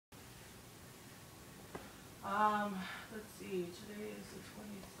Let's see. Today is the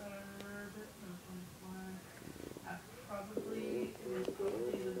 23rd. No, 24. It was probably the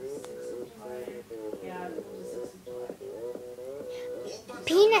 6th of July. Yeah, it was the 6th of July.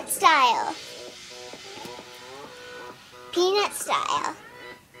 Peanut style. Peanut style.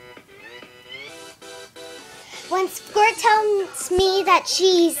 When Squirt tells me that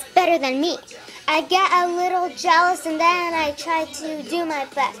she's better than me, I get a little jealous and then I try to do my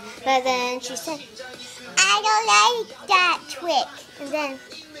best. But then she said, I don't like that trick. And then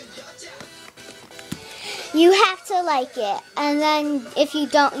you have to like it. And then if you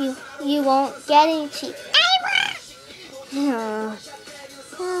don't, you won't get any treats.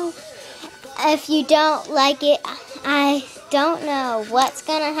 If you don't like it, I don't know what's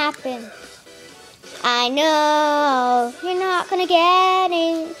gonna happen. I know you're not gonna get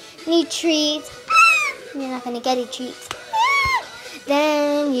any treats. You're not gonna get any treats.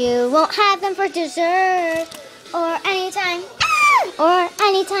 Then you won't have them for dessert or anytime. Or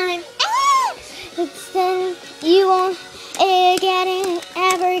anytime. Then you won't get it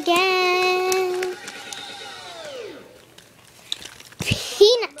ever again.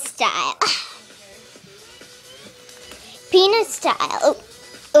 Peanut style. Peanut style.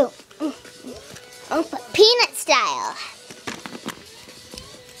 Oh. Peanut style.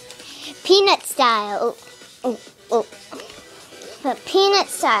 Peanut style. But peanut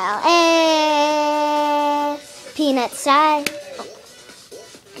style. Peanut style.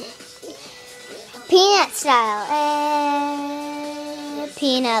 Peanut style.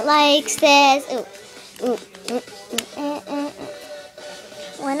 Peanut likes this.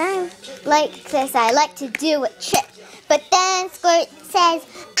 When I like this, I like to do a trick. But then Squirt says,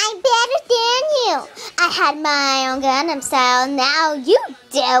 I'm better than you. I had my own Gundam style, now you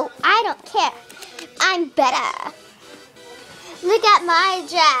do. I don't care. I'm better. Look at my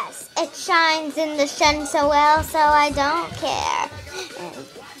dress. It shines in the sun so well, so I don't care.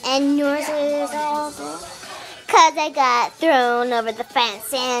 And yours is also. Cause I got thrown over the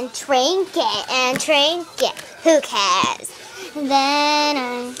fence and trinket. Who cares? Then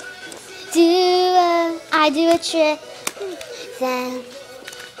I do a trick. Then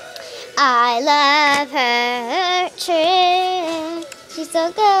I love her trick. She's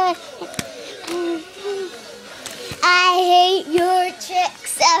so good. I hate your trick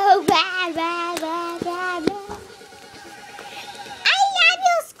so bad. I love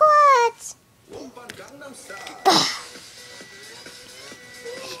you, Squat.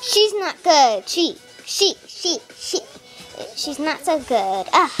 She's not good. She's not so good.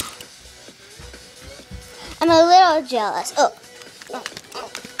 I'm a little jealous.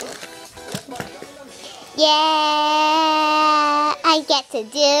 Yeah, I get to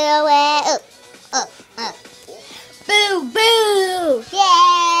do it. Boo, boo. Yay,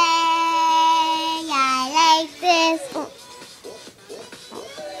 I like this.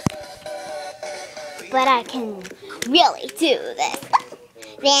 But I can really do this.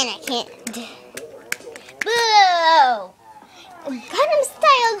 Then I can't. Boo! Gundam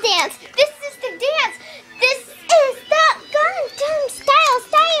style dance. This is the dance. This is the Gundam style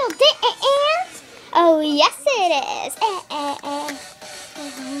dance. Oh, yes it is.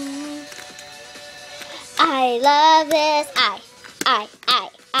 I love this.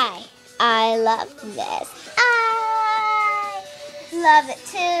 I love this. I love it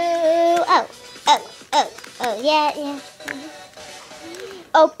too. Oh, yeah.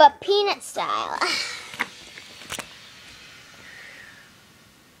 Oh, but peanut style.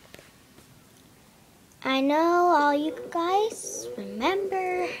 I know all you guys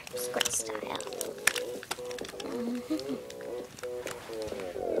remember Squirt style.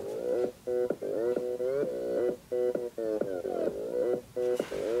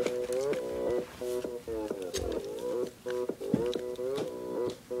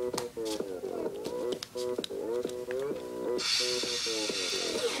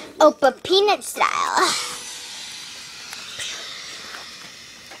 Oh, but peanut style.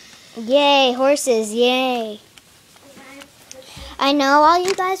 Yay, horses, yay. I know all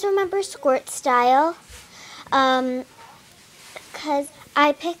you guys remember Squirt style. Because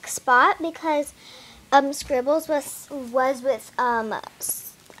I picked Spot because Scribbles was with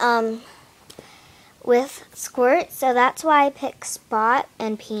Squirt, so that's why I picked Spot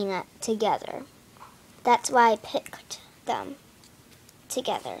and Peanut together. That's why I picked them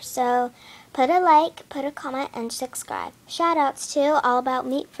together. So put a like, put a comment, and subscribe. Shoutouts to All About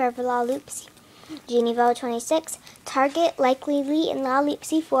Meat for lalaloopsy, Genevo 26, Target Likely Lee, and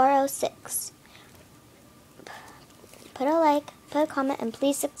lalaloopsy 406. Put a like, put a comment, and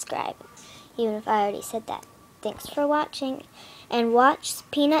please subscribe, even if I already said that. Thanks for watching, and watch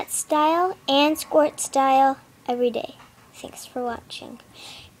Peanut Style and Squirt Style every day. Thanks for watching.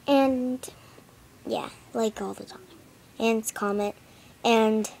 And yeah, like all the time. And comment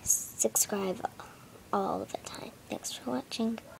and subscribe all the time. Thanks for watching.